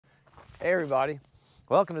Hey everybody,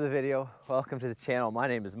 welcome to the video, welcome to the channel. My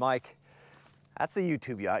name is Mike. That's the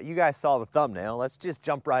YouTube yacht. You guys saw the thumbnail. Let's just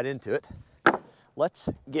jump right into it. Let's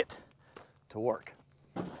get to work.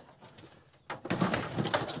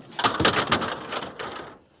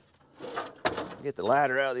 Get the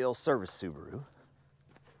ladder out of the old service Subaru.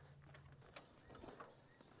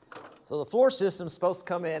 So the floor system's supposed to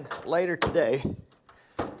come in later today.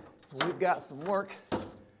 We've got some work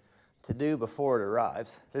to do before it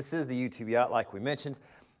arrives. This is the YouTube yacht, like we mentioned.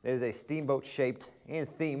 It is a steamboat shaped and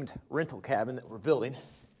themed rental cabin that we're building,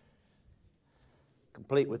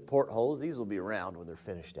 complete with portholes. These will be round when they're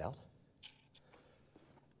finished out.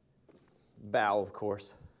 Bow, of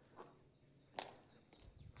course.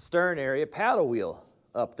 Stern area, paddle wheel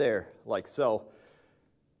up there, like so.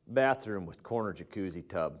 Bathroom with corner jacuzzi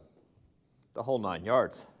tub. The whole 9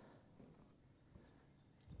 yards.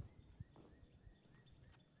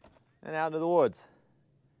 And out into the woods,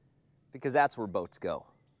 because that's where boats go.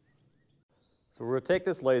 So we're going to take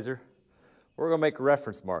this laser, we're going to make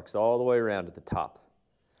reference marks all the way around at the top,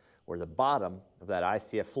 where the bottom of that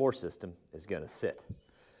ICF floor system is going to sit.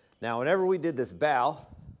 Now whenever we did this bow,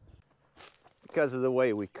 because of the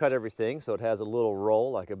way we cut everything so it has a little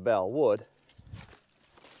roll like a bow would,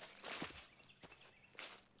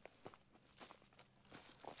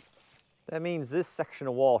 that means this section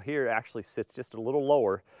of wall here actually sits just a little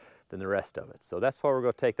lower than the rest of it. So that's why we're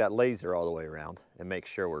going to take that laser all the way around and make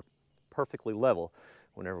sure we're perfectly level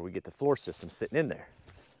whenever we get the floor system sitting in there.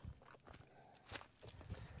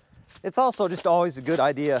 It's also just always a good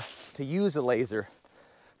idea to use a laser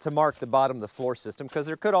to mark the bottom of the floor system, because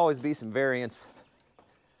there could always be some variance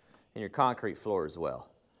in your concrete floor as well.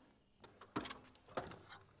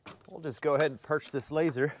 We'll just go ahead and perch this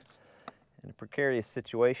laser in a precarious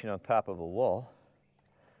situation on top of a wall.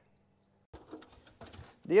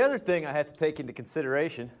 The other thing I have to take into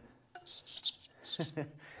consideration,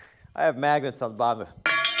 I have magnets on the bottom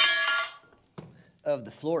of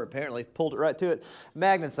the floor, apparently. Pulled it right to it.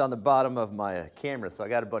 Magnets on the bottom of my camera, so I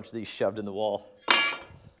got a bunch of these shoved in the wall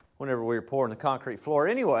whenever we were pouring the concrete floor.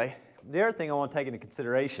 Anyway, the other thing I want to take into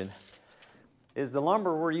consideration is the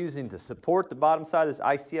lumber we're using to support the bottom side of this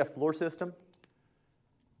ICF floor system.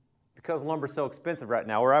 Because lumber's so expensive right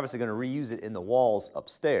now, we're obviously going to reuse it in the walls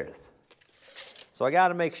upstairs. So I got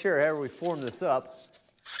to make sure, however we form this up,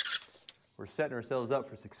 we're setting ourselves up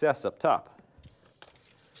for success up top.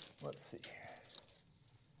 Let's see here.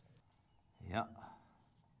 Yeah.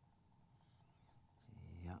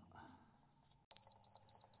 Yeah.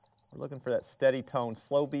 We're looking for that steady tone.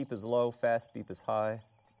 Slow beep is low, fast beep is high.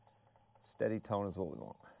 Steady tone is what we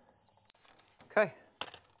want. Okay,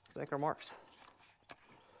 let's make our marks.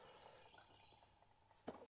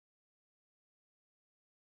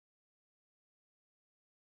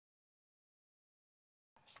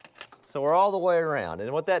 So we're all the way around,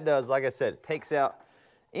 and what that does, like I said, it takes out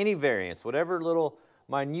any variance, whatever little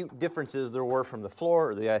minute differences there were from the floor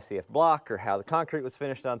or the ICF block or how the concrete was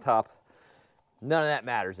finished on top. None of that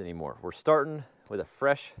matters anymore. We're starting with a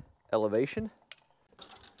fresh elevation.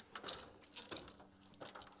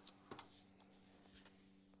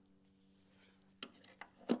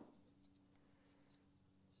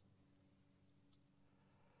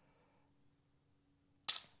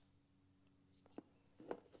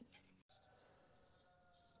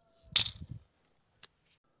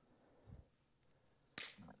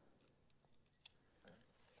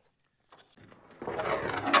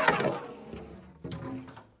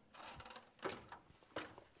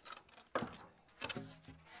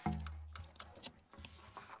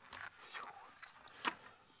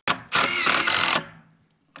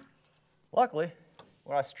 Luckily,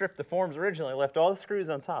 when I stripped the forms originally, I left all the screws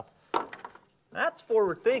on top. That's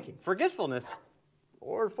forward thinking. Forgetfulness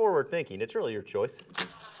or forward thinking, it's really your choice.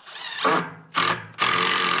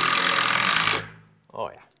 Oh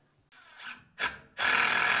yeah.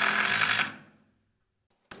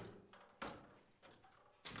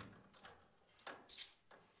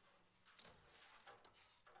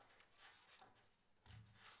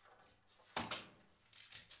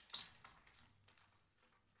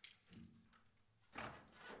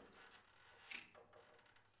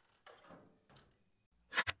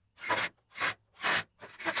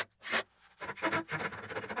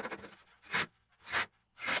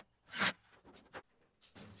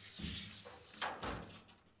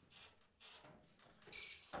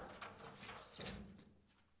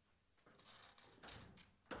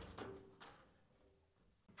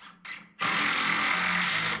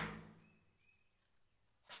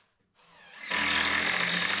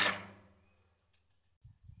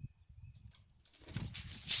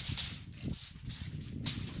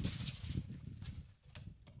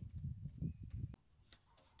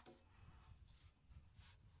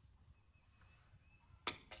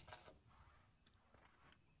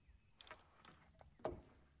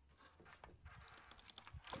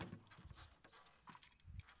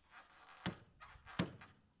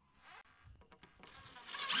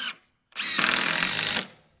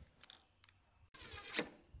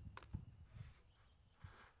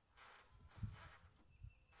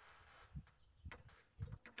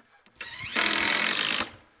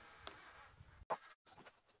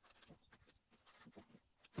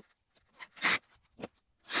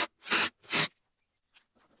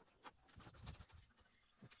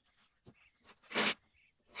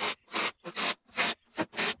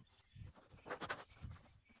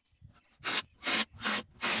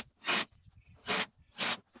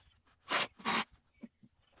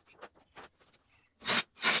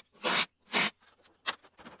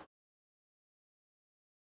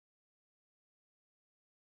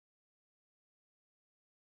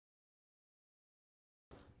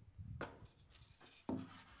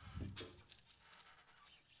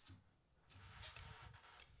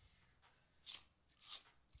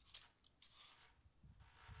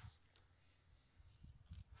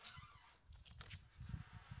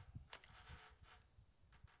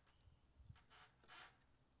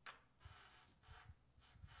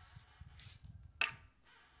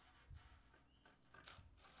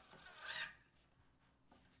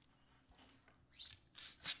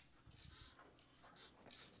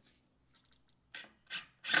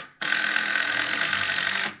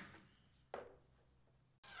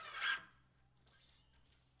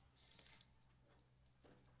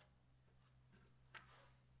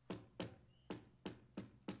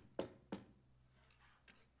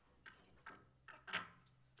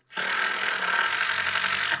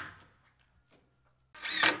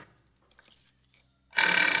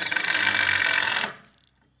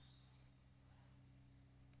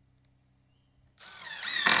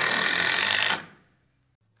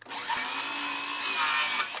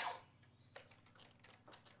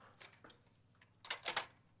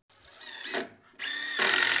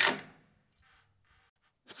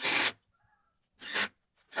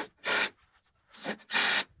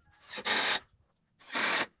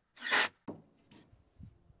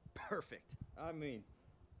 perfect. I mean,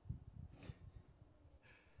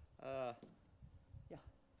 yeah.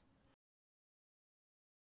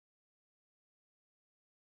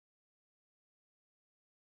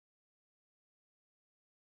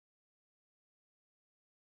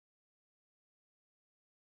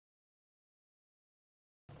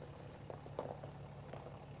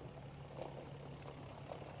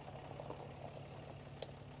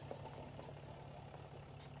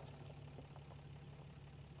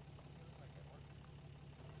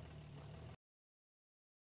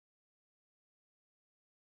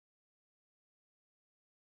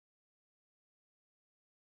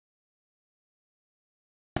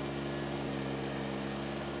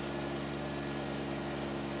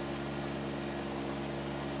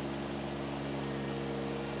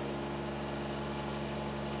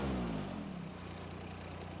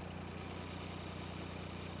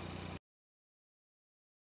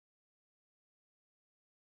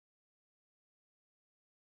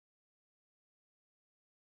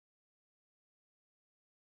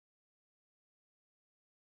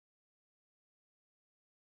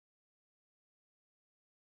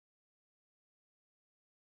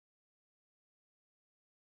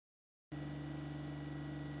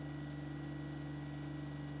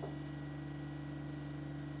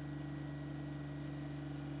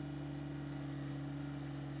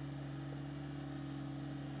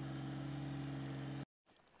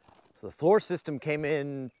 So the floor system came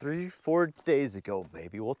in 3-4 days ago,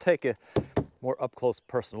 baby. We'll take a more up-close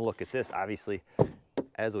personal look at this, obviously,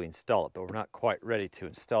 as we install it, but we're not quite ready to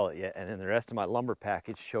install it yet. And then the rest of my lumber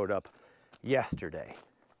package showed up yesterday.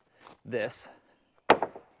 This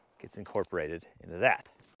gets incorporated into that.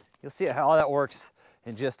 You'll see how all that works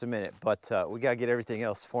in just a minute, but we gotta get everything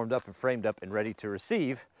else formed up and framed up and ready to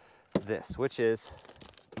receive this, which is,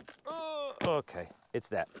 okay, it's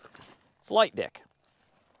that. It's Litedeck.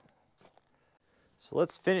 So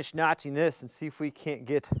let's finish notching this and see if we can't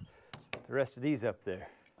get the rest of these up there.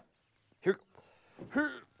 Here.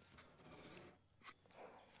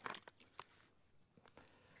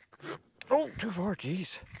 Oh, too far,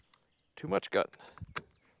 geez. Too much gut.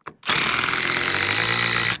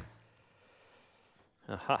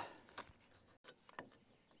 Aha.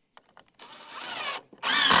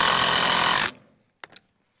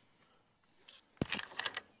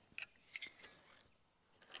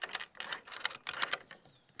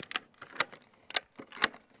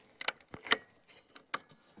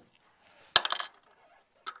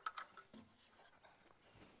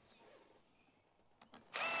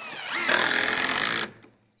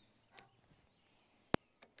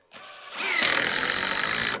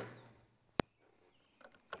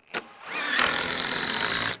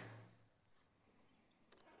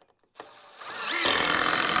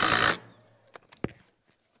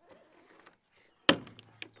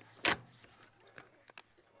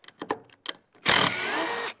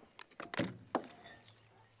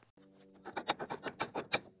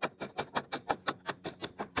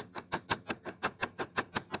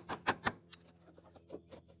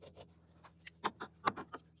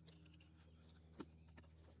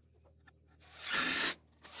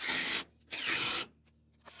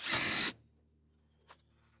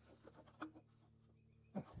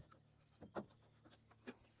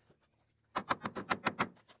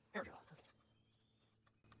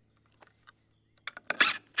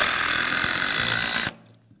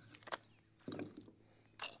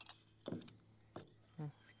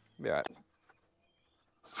 Be all right.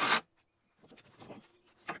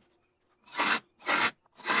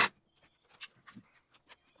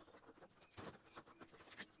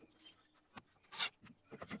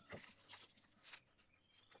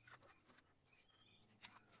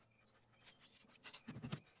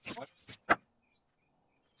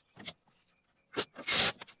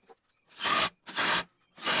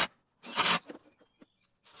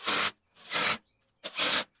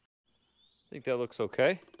 I think that looks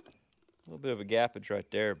okay. A little bit of a gappage right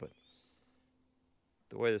there, but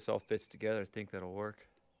the way this all fits together, I think that'll work.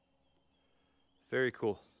 Very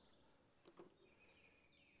cool.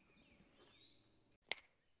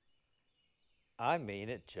 I mean,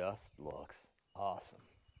 it just looks awesome.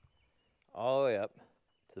 All the way up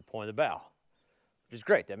to the point of the bow, which is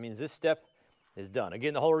great. That means this step is done.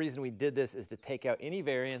 Again, the whole reason we did this is to take out any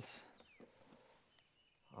variance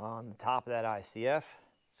on the top of that ICF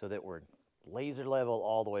so that we're laser level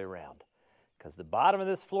all the way around. Because the bottom of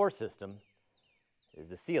this floor system is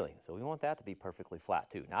the ceiling, so we want that to be perfectly flat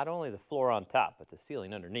too. Not only the floor on top, but the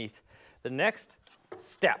ceiling underneath. The next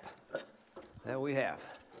step that we have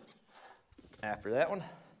after that one,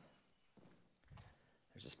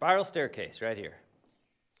 there's a spiral staircase right here,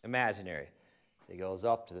 imaginary. It goes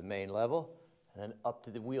up to the main level and then up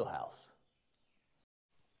to the wheelhouse.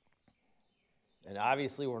 And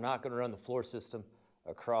obviously we're not going to run the floor system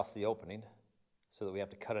across the opening so that we have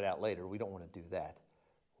to cut it out later. We don't want to do that.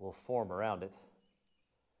 We'll form around it.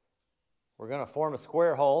 We're going to form a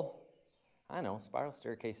square hole. I know spiral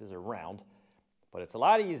staircases are round, but it's a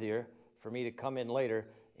lot easier for me to come in later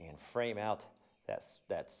and frame out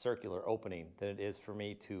that circular opening than it is for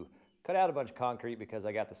me to cut out a bunch of concrete because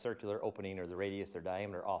I got the circular opening or the radius or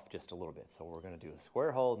diameter off just a little bit. So we're going to do a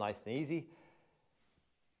square hole, nice and easy.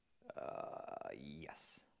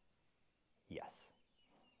 Yes. Yes.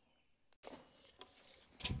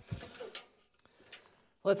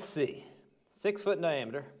 Let's see. 6 foot in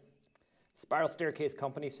diameter. Spiral staircase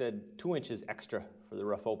company said 2 inches extra for the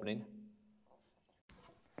rough opening.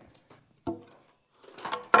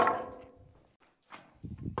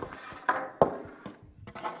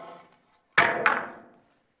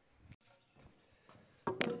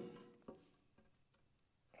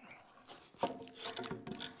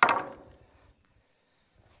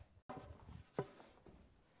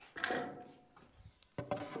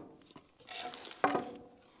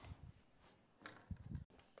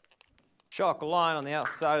 Chalk a line on the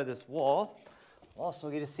outside of this wall. Also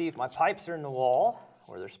get to see if my pipes are in the wall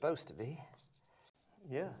where they're supposed to be.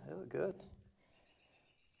 Yeah, they look good.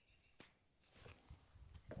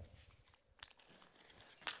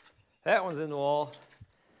 That one's in the wall.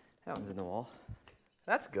 That one's in the wall.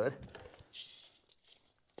 That's good.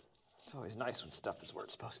 It's always nice when stuff is where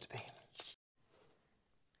it's supposed to be.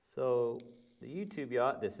 So the YouTube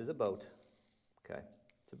yacht, this is a boat. Okay,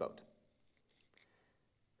 it's a boat.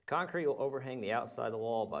 Concrete will overhang the outside of the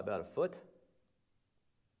wall by about 1 foot.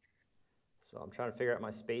 So I'm trying to figure out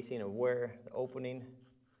my spacing of where the opening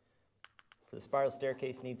for the spiral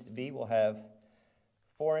staircase needs to be. We'll have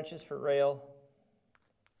 4 inches for rail,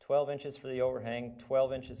 12 inches for the overhang,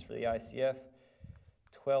 12 inches for the ICF,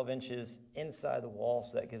 12 inches inside the wall,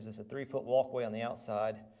 so that gives us a 3-foot walkway on the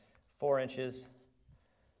outside, 4 inches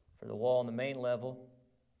for the wall on the main level,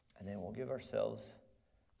 and then we'll give ourselves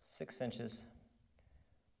 6 inches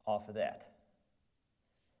off of that.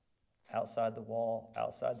 Outside the wall,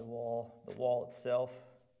 the wall itself,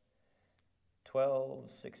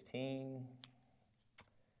 12, 16,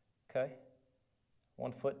 okay.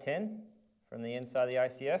 1 foot 10 from the inside of the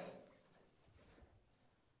ICF. That's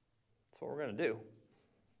what we're gonna do.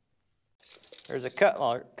 There's a cut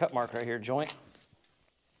mark right here, joint,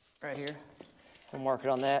 right here. We'll mark it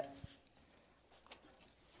on that.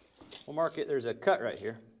 We'll mark it, there's a cut right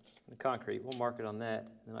here. The concrete, we'll mark it on that,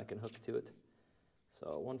 and then I can hook to it.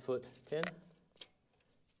 So 1 foot 10.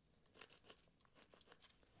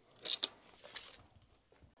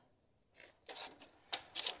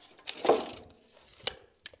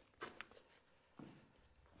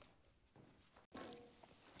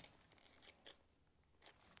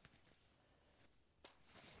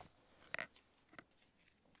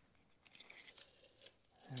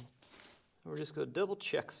 And we're just going to double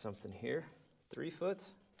check something here. 3 foot.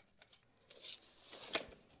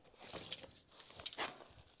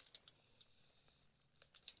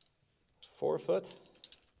 4 foot.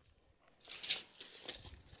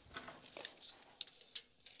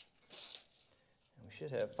 And we should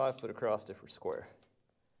have 5 foot across if we're square.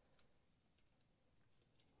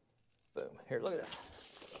 Boom. Here, look at this.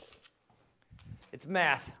 It's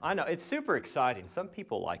math. I know, it's super exciting. Some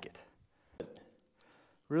people like it.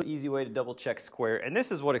 Really easy way to double check square. And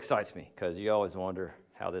this is what excites me, because you always wonder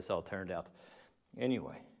how this all turned out.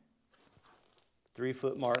 Anyway, 3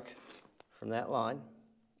 foot mark from that line.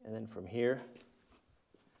 And then from here,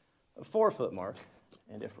 a 4 foot mark.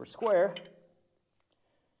 And if we're square,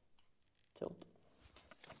 tilt.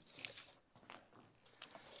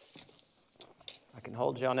 I can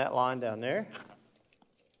hold you on that line down there.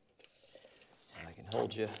 And I can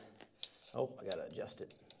hold you, oh, I gotta adjust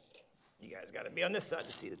it. You guys gotta be on this side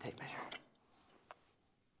to see the tape measure.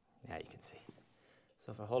 Now you can see.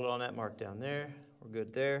 So if I hold it on that mark down there, we're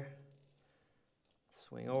good there.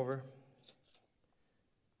 Swing over.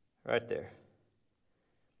 Right there.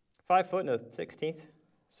 5 foot and a 1/16,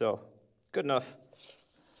 so good enough.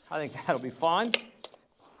 I think that'll be fine.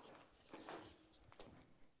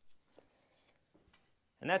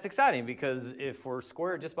 And that's exciting because if we're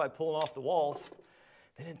square just by pulling off the walls,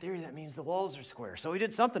 then in theory that means the walls are square. So we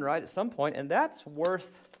did something right at some point, and that's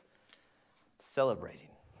worth celebrating.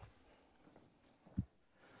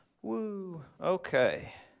 Woo,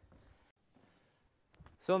 okay.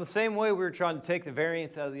 So in the same way we were trying to take the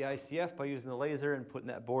variance out of the ICF by using the laser and putting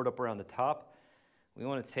that board up around the top, we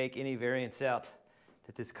want to take any variance out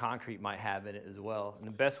that this concrete might have in it as well. And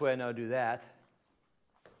the best way I know to do that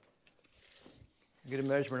Get a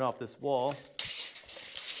measurement off this wall.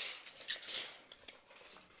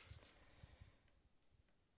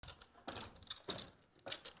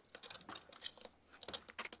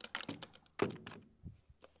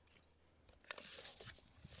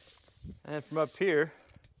 And from up here,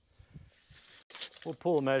 we'll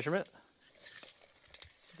pull a measurement.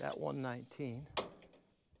 That 119.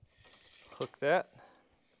 Hook that.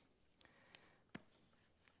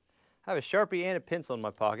 I have a Sharpie and a pencil in my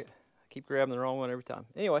pocket. I keep grabbing the wrong one every time.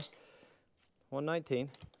 Anyway, 119.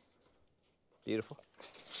 Beautiful.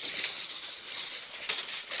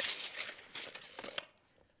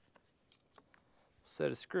 Set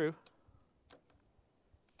a screw.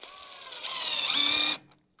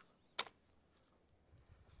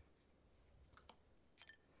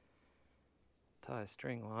 Tie a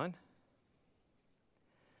string line.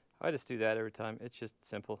 I just do that every time. It's just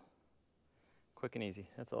simple, quick and easy.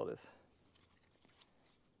 That's all it is.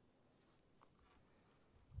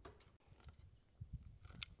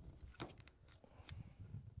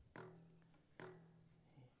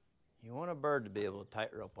 You want a bird to be able to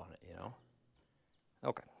tightrope on it, you know?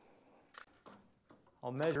 Okay.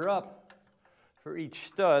 I'll measure up for each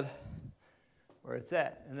stud where it's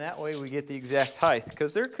at, and that way we get the exact height,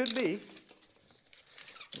 because there could be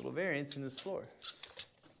a little variance in this floor.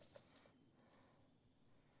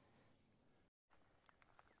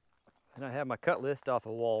 And I have my cut list off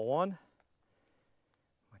of wall 1,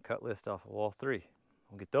 my cut list off of wall 3.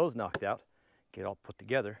 We'll get those knocked out, get it all put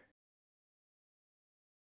together.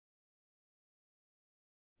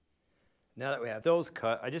 Now that we have those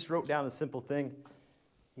cut, I just wrote down a simple thing.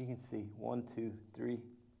 You can see 1, 2, 3,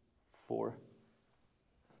 4.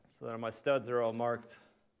 So that my studs are all marked.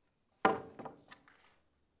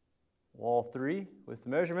 Wall 3 with the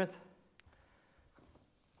measurement.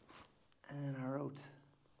 And I wrote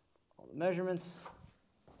all the measurements.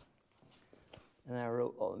 And I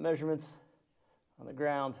wrote all the measurements on the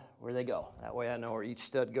ground where they go. That way I know where each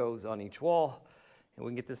stud goes on each wall, and we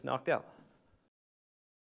can get this knocked out.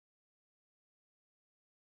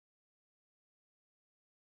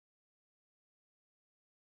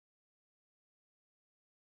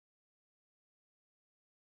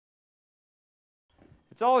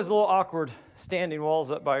 It's always a little awkward standing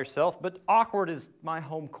walls up by yourself, but awkward is my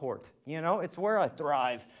home court. You know, it's where I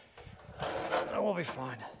thrive. So we'll be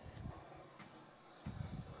fine.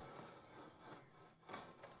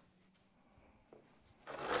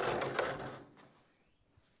 I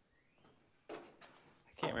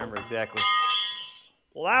can't remember exactly.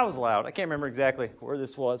 Well, that was loud. I can't remember exactly where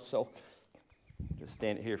this was, so just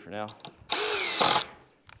stand it here for now.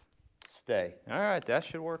 Stay. All right, that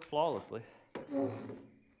should work flawlessly.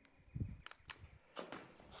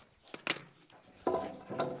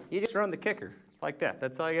 You just run the kicker like that.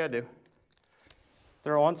 That's all you gotta do.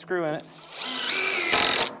 Throw one screw in it.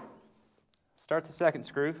 Start the second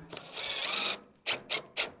screw.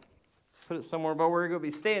 Put it somewhere about where you're gonna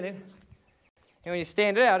be standing. And when you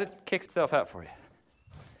stand it out, it kicks itself out for you.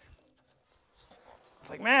 It's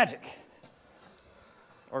like magic.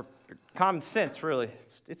 Or common sense, really.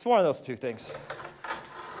 It's one of those two things.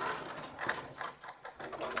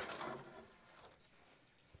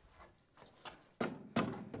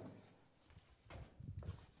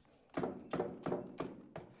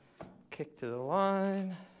 Kick to the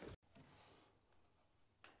line.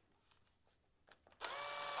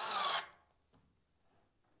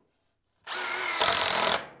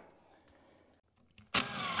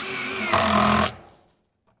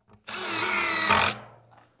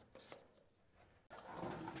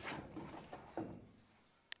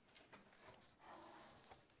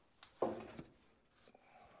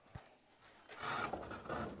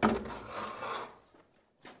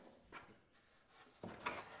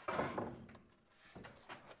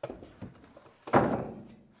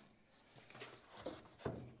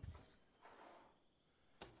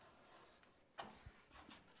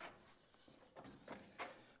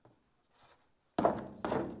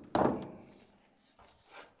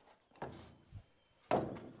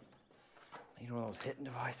 One of those hitting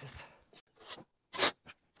devices.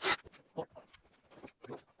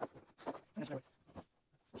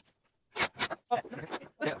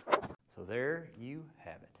 So there you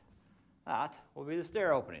have it. That will be the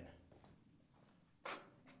stair opening.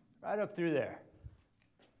 Right up through there.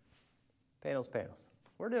 Panels, panels.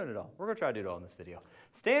 We're doing it all. We're going to try to do it all in this video.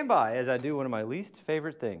 Stand by as I do one of my least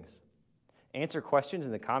favorite things. Answer questions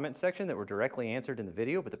in the comment section that were directly answered in the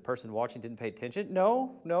video, but the person watching didn't pay attention.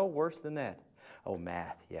 No, worse than that. Oh,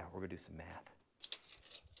 math. Yeah, we're going to do some math.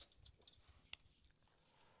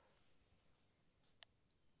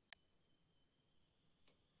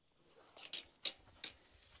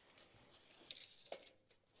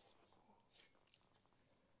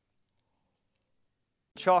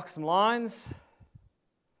 chalk some lines.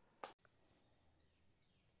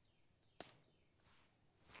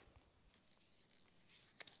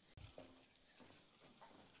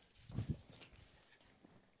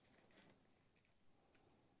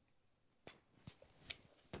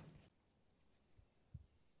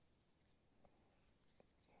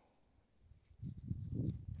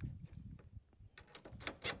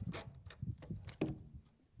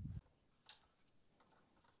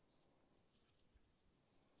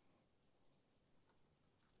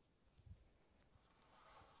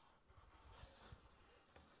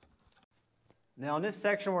 Now in this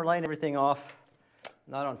section, we're laying everything off,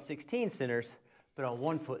 not on 16 centers, but on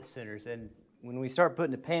 1 foot centers. And when we start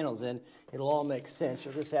putting the panels in, it'll all make sense.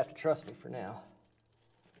 You'll just have to trust me for now.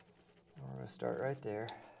 We're going to start right there.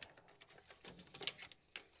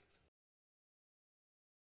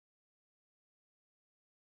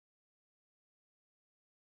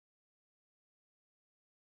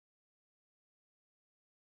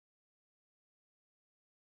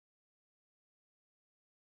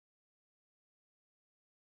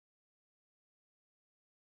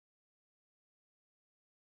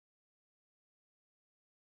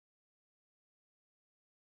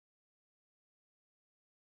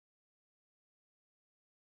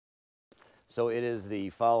 So it is the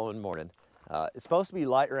following morning. It's supposed to be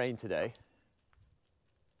light rain today,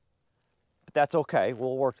 but that's okay.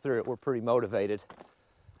 We'll work through it. We're pretty motivated.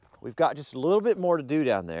 We've got just a little bit more to do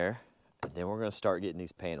down there, and then we're going to start getting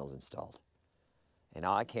these panels installed. And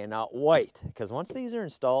I cannot wait, because once these are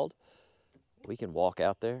installed, we can walk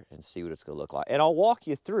out there and see what it's going to look like. And I'll walk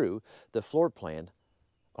you through the floor plan.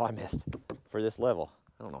 Oh, I missed for this level.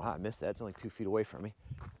 I don't know how I missed that. It's only 2 feet away from me.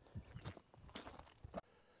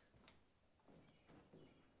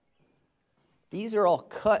 These are all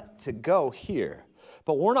cut to go here,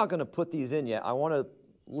 but we're not going to put these in yet. I want to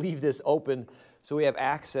leave this open so we have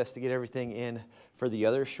access to get everything in for the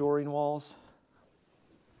other shoring walls.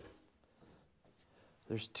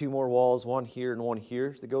 There's 2 more walls, one here and one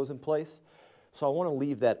here that goes in place. So I want to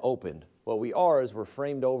leave that open. What we are is we're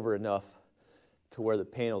framed over enough to where the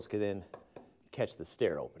panels can then catch the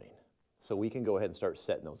stair opening. So we can go ahead and start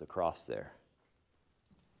setting those across there.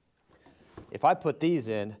 If I put these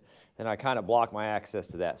in, then I kind of block my access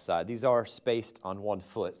to that side. These are spaced on 1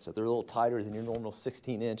 foot, so they're a little tighter than your normal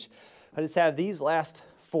 16-inch. I just have these last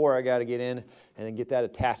 4 I got to get in, and then get that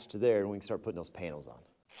attached to there, and we can start putting those panels on.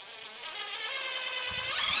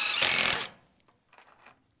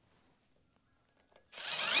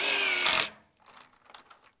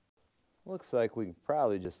 Looks like we can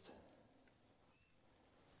probably just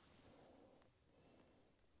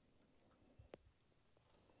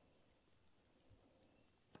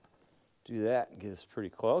do that and get us pretty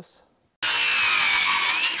close.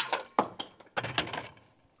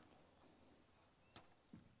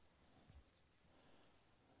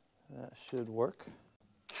 That should work.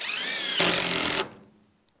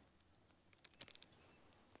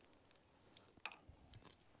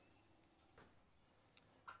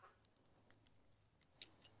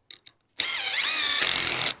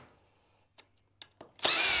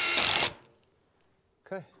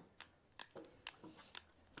 Okay.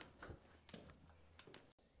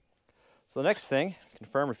 So the next thing,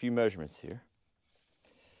 confirm a few measurements here.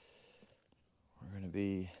 We're going to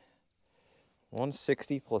be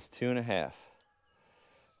 160 plus 2.5.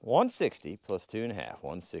 160 plus 2.5.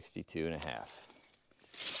 160, 2.5.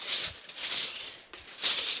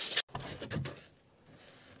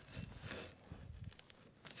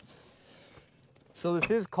 So this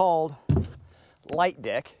is called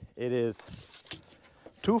Litedeck. It is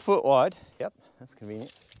 2 foot wide. Yep, that's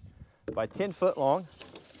convenient. By 10 foot long.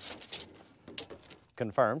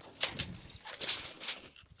 Confirmed.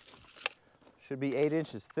 Should be 8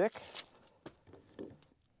 inches thick.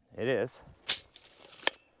 It is.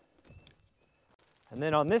 And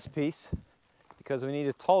then on this piece, because we need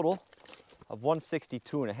a total of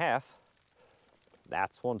 162.5,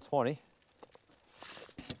 that's 120.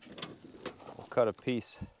 We'll cut a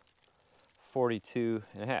piece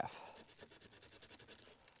 42.5.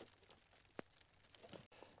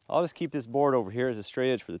 I'll just keep this board over here as a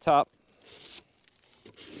straight edge for the top.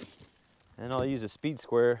 And I'll use a speed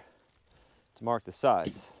square to mark the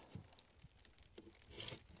sides.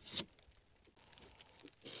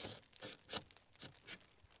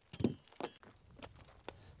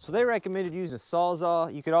 So they recommended using a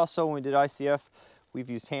Sawzall. You could also, when we did ICF, we've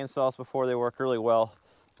used hand saws before. They work really well.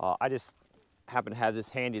 I just happened to have this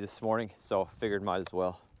handy this morning, so figured might as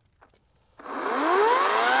well.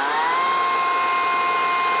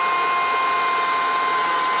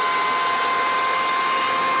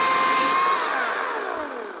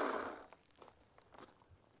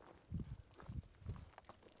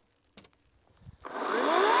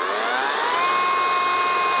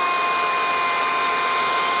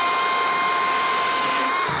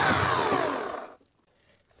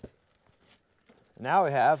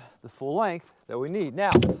 full length that we need.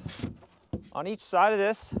 Now, on each side of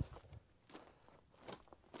this,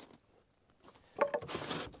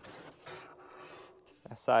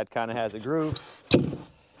 that side kind of has a groove,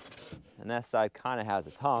 and that side kind of has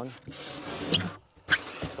a tongue.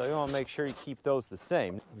 So you want to make sure you keep those the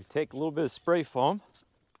same. We take a little bit of spray foam.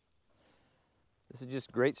 This is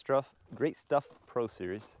just Great Stuff Pro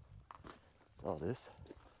Series. That's all it is.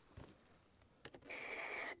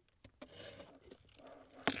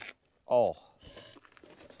 Oh,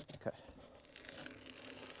 okay.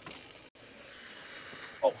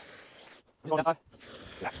 Oh, just on that side?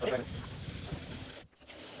 Yes. Okay.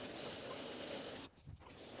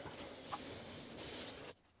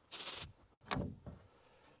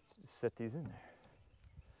 Just set these in there.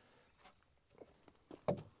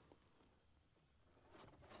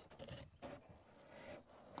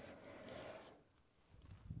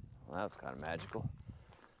 Well, that was kind of magical.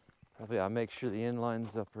 Probably I'll make sure the end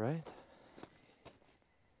line's up right.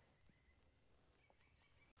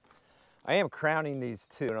 I am crowning these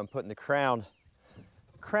too, and I'm putting the crown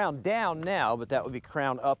down now, but that would be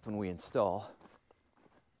crown up when we install.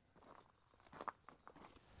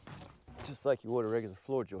 Just like you would a regular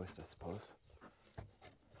floor joist, I suppose.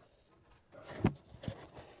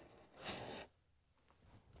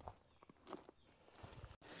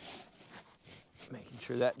 Making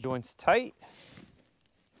sure that joint's tight.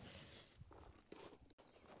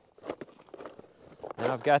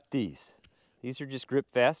 And I've got these. These are just grip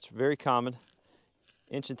fast, very common.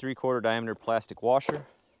 1 3/4" diameter plastic washer,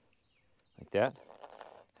 like that.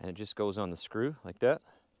 And it just goes on the screw, like that.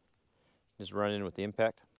 Just run in with the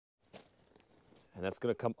impact. And that's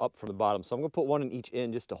gonna come up from the bottom. So I'm gonna put one in each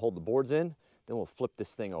end just to hold the boards in, then we'll flip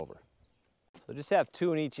this thing over. So just have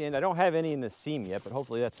 2 in each end. I don't have any in the seam yet, but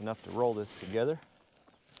hopefully that's enough to roll this together.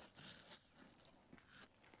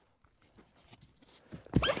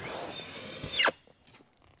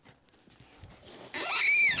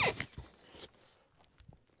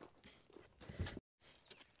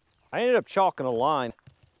 I ended up chalking a line.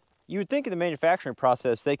 You would think in the manufacturing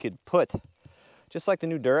process they could put, just like the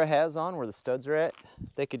new Dura has on where the studs are at,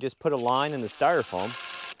 they could just put a line in the styrofoam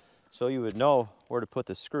so you would know where to put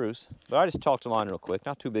the screws. But I just chalked a line real quick,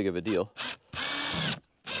 not too big of a deal.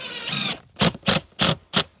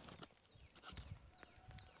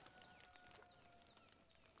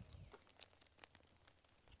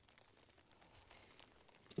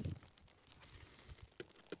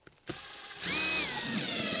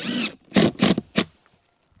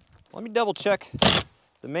 Let me double check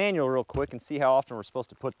the manual real quick and see how often we're supposed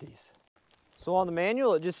to put these. So on the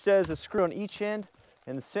manual, it just says a screw on each end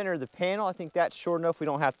in the center of the panel. I think that's short enough we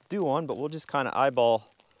don't have to do one, but we'll just kind of eyeball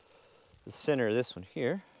the center of this one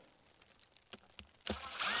here.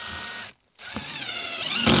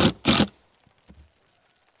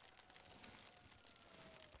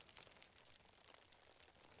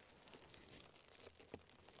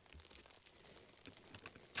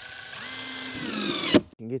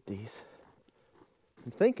 You can get these.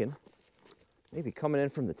 I'm thinking maybe coming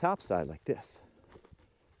in from the top side like this.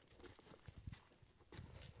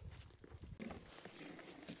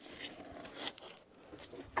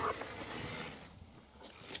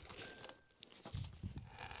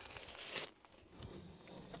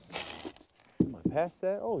 Am I past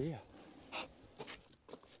that? Oh yeah.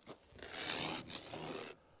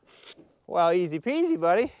 Wow, easy peasy,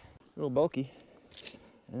 buddy. A little bulky.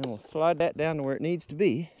 And then we'll slide that down to where it needs to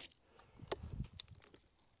be.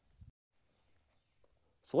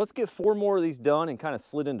 So let's get 4 more of these done and kind of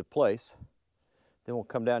slid into place. Then we'll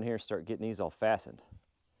come down here and start getting these all fastened.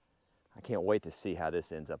 I can't wait to see how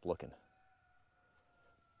this ends up looking.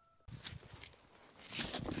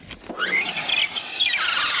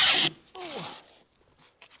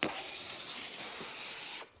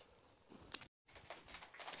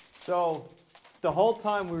 So the whole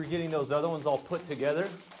time we were getting those other ones all put together,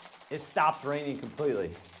 it stopped raining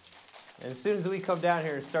completely. And as soon as we come down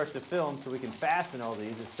here and start to film so we can fasten all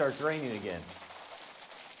these, it starts raining again.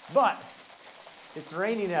 But it's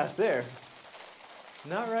raining out there,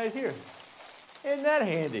 not right here. Isn't that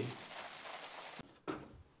handy?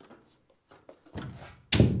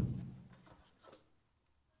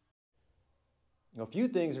 A few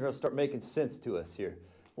things are going to start making sense to us here.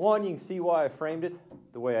 One, you can see why I framed it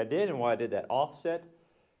the way I did and why I did that offset.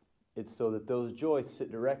 It's so that those joists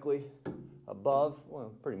sit directly above,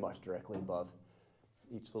 well, pretty much directly above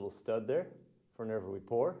each little stud there for whenever we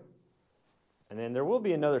pour. And then there will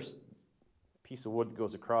be another piece of wood that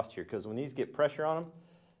goes across here because when these get pressure on them,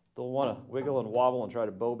 they'll want to wiggle and wobble and try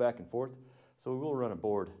to bow back and forth. So we will run a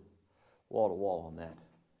board wall to wall on that.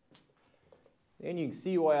 And you can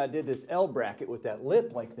see why I did this L bracket with that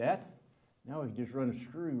lip like that. Now we can just run a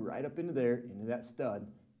screw right up into there, into that stud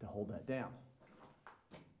to hold that down.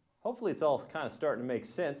 Hopefully it's all kind of starting to make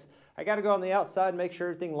sense. I got to go on the outside and make sure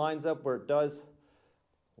everything lines up where it does.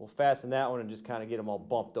 We'll fasten that one and just kind of get them all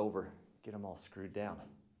bumped over, get them all screwed down.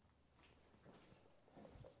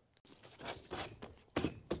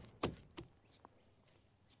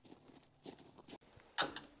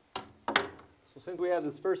 So since we have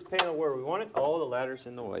this first panel where we want it, all the ladder's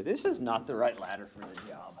in the way. This is not the right ladder for the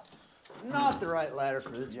job. Not the right ladder for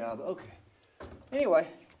the job. Okay. Anyway,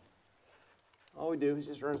 all we do is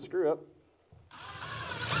just run a screw up.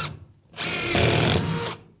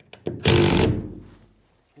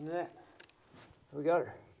 Into that. We got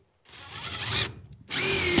her.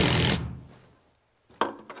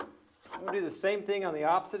 We'll do the same thing on the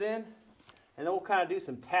opposite end, and then we'll kind of do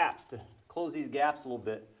some taps to close these gaps a little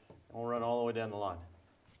bit, and we'll run all the way down the line.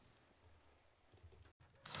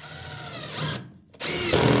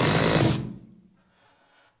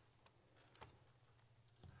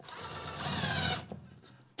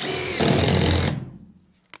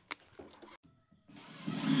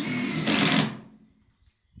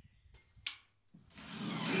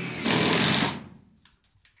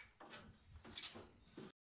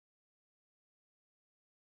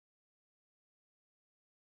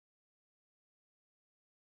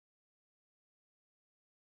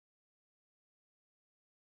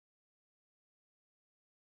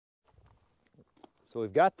 So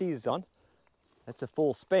we've got these on. That's a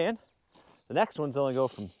full span. The next one's only go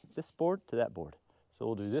from this board to that board. So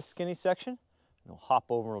we'll do this skinny section, and we'll hop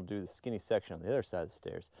over and we'll do the skinny section on the other side of the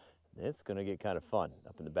stairs. It's gonna get kind of fun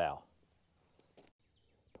up in the bow.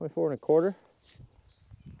 24 1/4.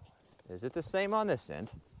 Is it the same on this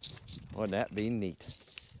end? Wouldn't that be neat?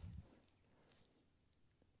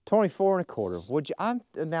 24 1/4. Would you,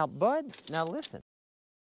 now bud, now listen.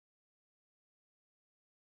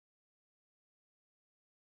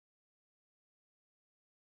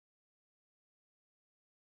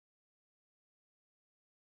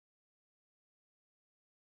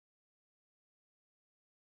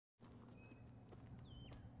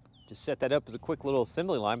 Just set that up as a quick little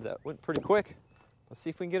assembly line, but that went pretty quick. Let's see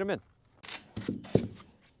if we can get them in.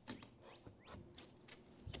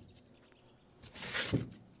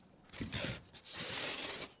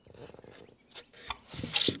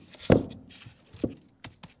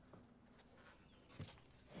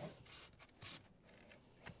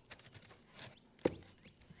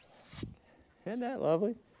 Isn't that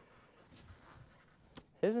lovely?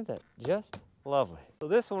 Isn't that just lovely? So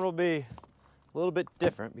this one will be a little bit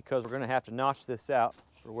different because we're going to have to notch this out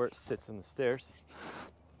for where it sits on the stairs.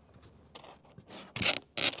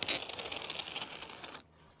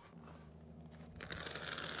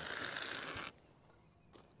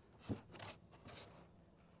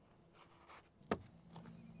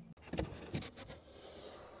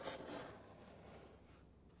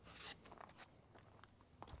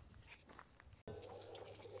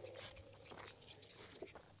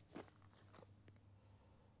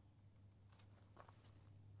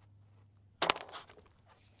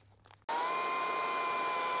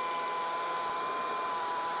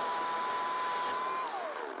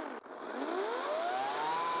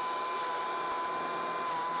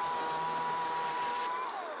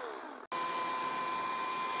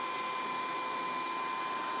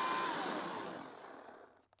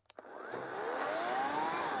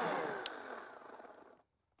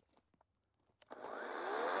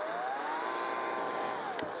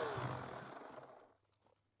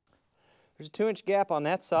 There's a 2-inch gap on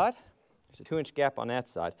that side. There's a 2-inch gap on that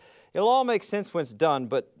side. It'll all make sense when it's done,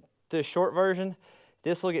 but the short version,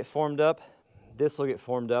 this will get formed up, this will get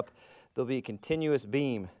formed up. There'll be a continuous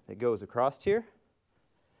beam that goes across here.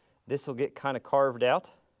 This will get kind of carved out.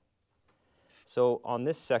 So on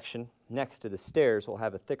this section, next to the stairs, we'll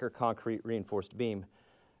have a thicker concrete reinforced beam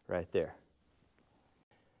right there.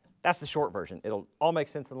 That's the short version. It'll all make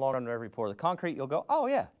sense in the long run. Whenever you pour the concrete, you'll go, oh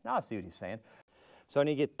yeah, now I see what he's saying. So I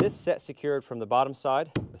need to get this set secured from the bottom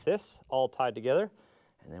side with this all tied together,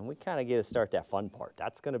 and then we kind of get to start that fun part.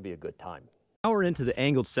 That's going to be a good time. Now we're into the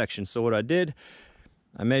angled section. So what I did,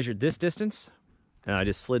 I measured this distance, and I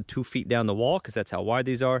just slid 2 feet down the wall because that's how wide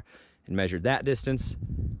these are, and measured that distance.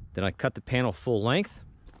 Then I cut the panel full length.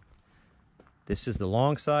 This is the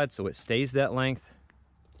long side, so it stays that length.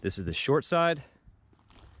 This is the short side.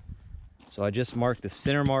 So I just marked the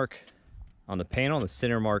center mark on the panel, the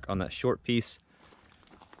center mark on that short piece,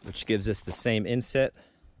 which gives us the same inset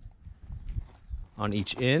on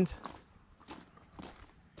each end.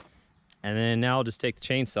 And then now I'll just take the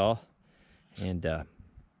chainsaw and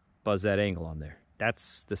buzz that angle on there.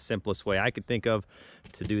 That's the simplest way I could think of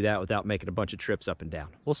to do that without making a bunch of trips up and down.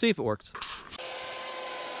 We'll see if it works.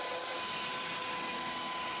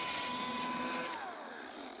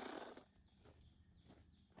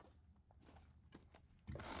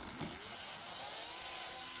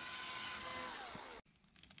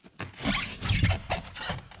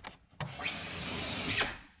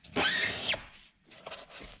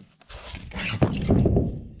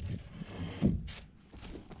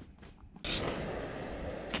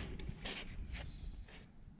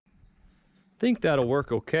 Think that'll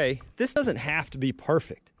work okay. This doesn't have to be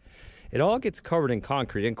perfect. It all gets covered in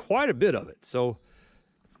concrete, and quite a bit of it. So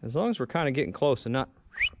as long as we're kind of getting close and not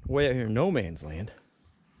way out here in no man's land,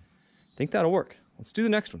 I think that'll work. Let's do the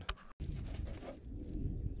next one.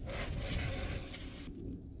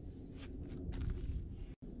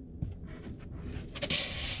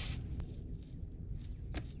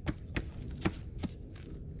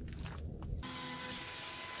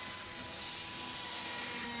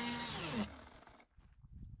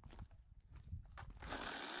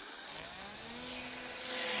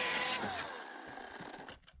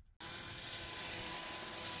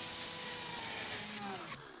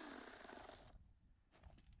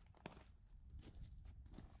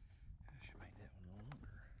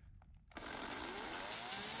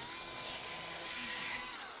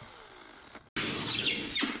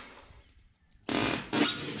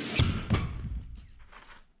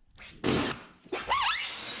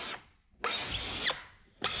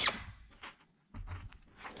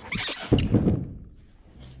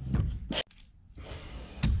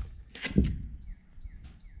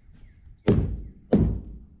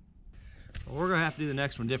 We're gonna have to do the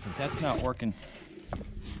next one different. That's not working.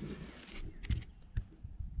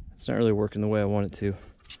 It's not really working the way I want it to.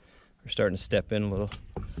 We're starting to step in a little.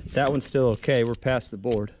 That one's still okay. We're past the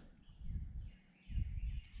board.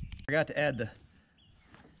 I forgot to add the...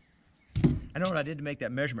 I know what I did to make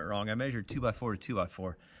that measurement wrong. I measured 2x4 to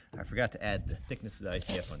 2x4. I forgot to add the thickness of the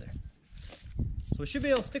ICF on there. So we should be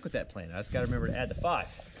able to stick with that plan. I just gotta remember to add the 5.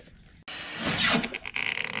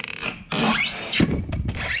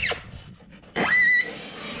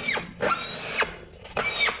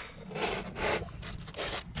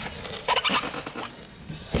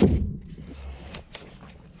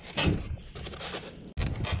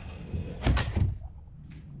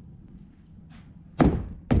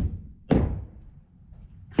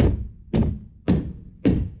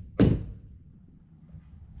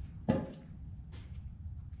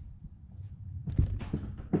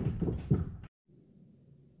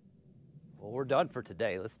 We're done for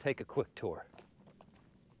today. Let's take a quick tour.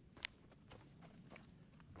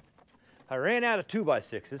 I ran out of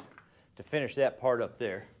 2x6s to finish that part up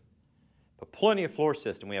there, but plenty of floor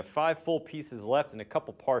system. We have 5 full pieces left and a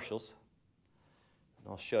couple partials.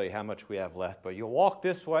 And I'll show you how much we have left, but you'll walk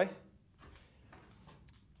this way.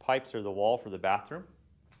 Pipes are the wall for the bathroom.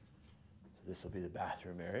 So this will be the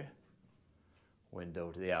bathroom area.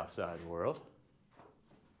 Window to the outside world.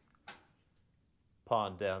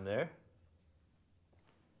 Pond down there.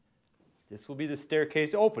 This will be the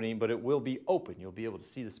staircase opening, but it will be open. You'll be able to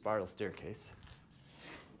see the spiral staircase.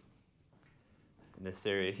 And this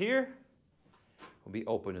area here will be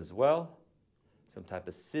open as well. Some type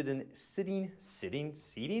of seating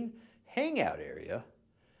hangout area.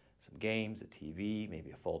 Some games, a TV,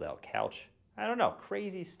 maybe a fold-out couch. I don't know,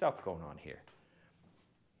 crazy stuff going on here.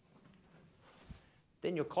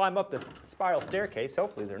 Then you'll climb up the spiral staircase.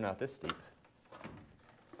 Hopefully they're not this steep.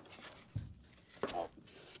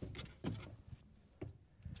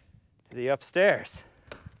 To the upstairs.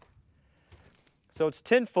 So it's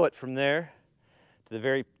 10 foot from there to the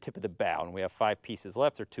very tip of the bow, and we have 5 pieces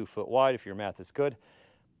left. They're 2 foot wide if your math is good.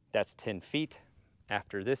 That's 10 feet.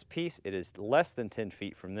 After this piece, it is less than 10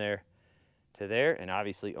 feet from there to there, and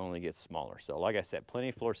obviously only gets smaller. So like I said, plenty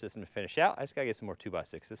of floor system to finish out. I just gotta get some more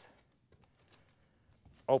 2x6s.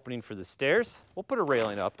 Opening for the stairs. We'll put a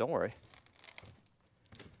railing up, don't worry.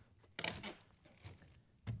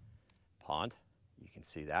 Pond. You can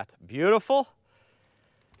see that. Beautiful.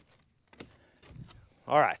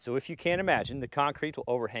 All right, so if you can imagine, the concrete will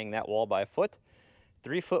overhang that wall by a foot.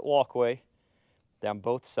 3-foot walkway down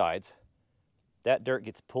both sides. That dirt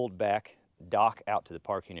gets pulled back, dock out to the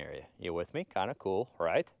parking area. You with me? Kind of cool,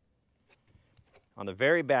 right? On the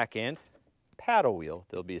very back end, paddle wheel,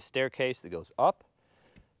 there'll be a staircase that goes up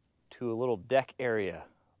to a little deck area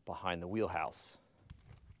behind the wheelhouse.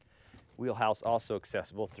 Wheelhouse also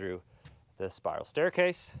accessible through the spiral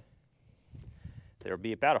staircase. There'll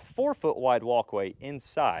be about a 4-foot wide walkway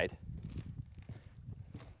inside.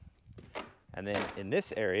 And then in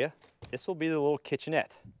this area, this will be the little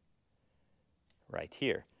kitchenette right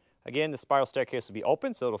here. Again, the spiral staircase will be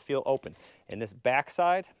open, so it'll feel open. And this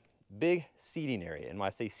backside, big seating area. And when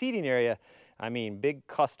I say seating area, I mean big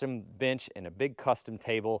custom bench and a big custom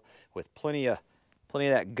table with plenty of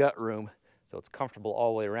that gut room, so it's comfortable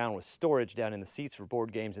all the way around, with storage down in the seats for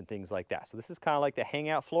board games and things like that. So this is kind of like the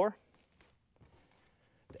hangout floor.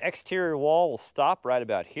 The exterior wall will stop right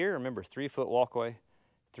about here. Remember, 3-foot walkway,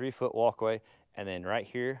 3-foot walkway, and then right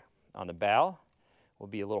here on the bow will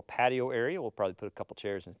be a little patio area. We'll probably put a couple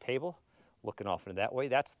chairs and a table looking off into that way.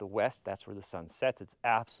 That's the west. That's where the sun sets. It's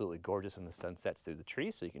absolutely gorgeous when the sun sets through the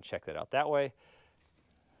trees, so you can check that out that way.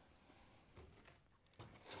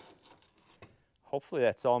 Hopefully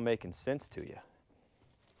that's all making sense to you.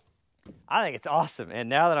 I think it's awesome. And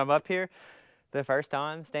now that I'm up here, the first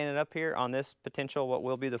time standing up here on this potential, what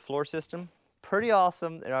will be the floor system, pretty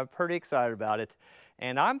awesome, and I'm pretty excited about it.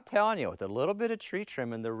 And I'm telling you, with a little bit of tree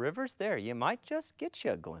trimming, the river's there. You might just get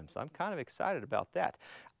you a glimpse. I'm kind of excited about that.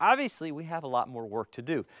 Obviously, we have a lot more work to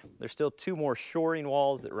do. There's still 2 more shoring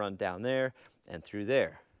walls that run down there and through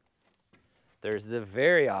there. There's the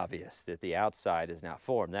very obvious that the outside is not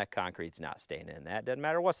formed. That concrete's not staying in. That doesn't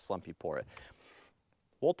matter what slump you pour it.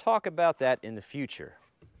 We'll talk about that in the future.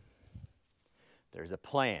 There's a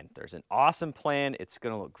plan. There's an awesome plan. It's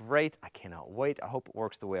going to look great. I cannot wait. I hope it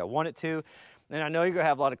works the way I want it to. And I know you're going to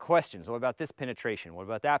have a lot of questions. What about this penetration? What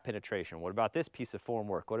about that penetration? What about this piece of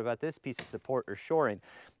formwork? What about this piece of support or shoring?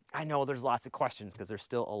 I know there's lots of questions because there's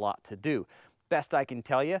still a lot to do. Best I can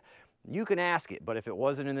tell you, you can ask it, but if it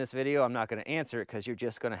wasn't in this video, I'm not going to answer it because you're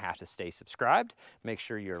just going to have to stay subscribed, make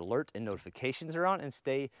sure your alert and notifications are on, and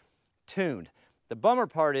stay tuned. The bummer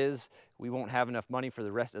part is we won't have enough money for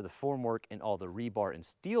the rest of the formwork and all the rebar and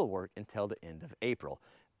steel work until the end of April.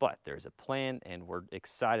 But there's a plan and we're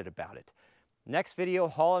excited about it. Next video,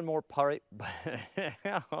 hauling more pipe.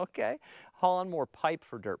 Okay, hauling more pipe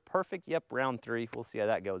for dirt. Perfect. Yep, round 3. We'll see how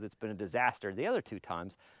that goes. It's been a disaster the other 2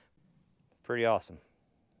 times. Pretty awesome.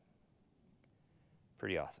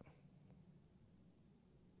 Pretty awesome.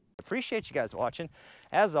 Appreciate you guys watching.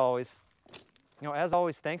 As always,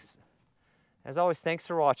 thanks. As always, thanks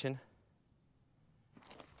for watching.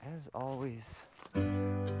 As always.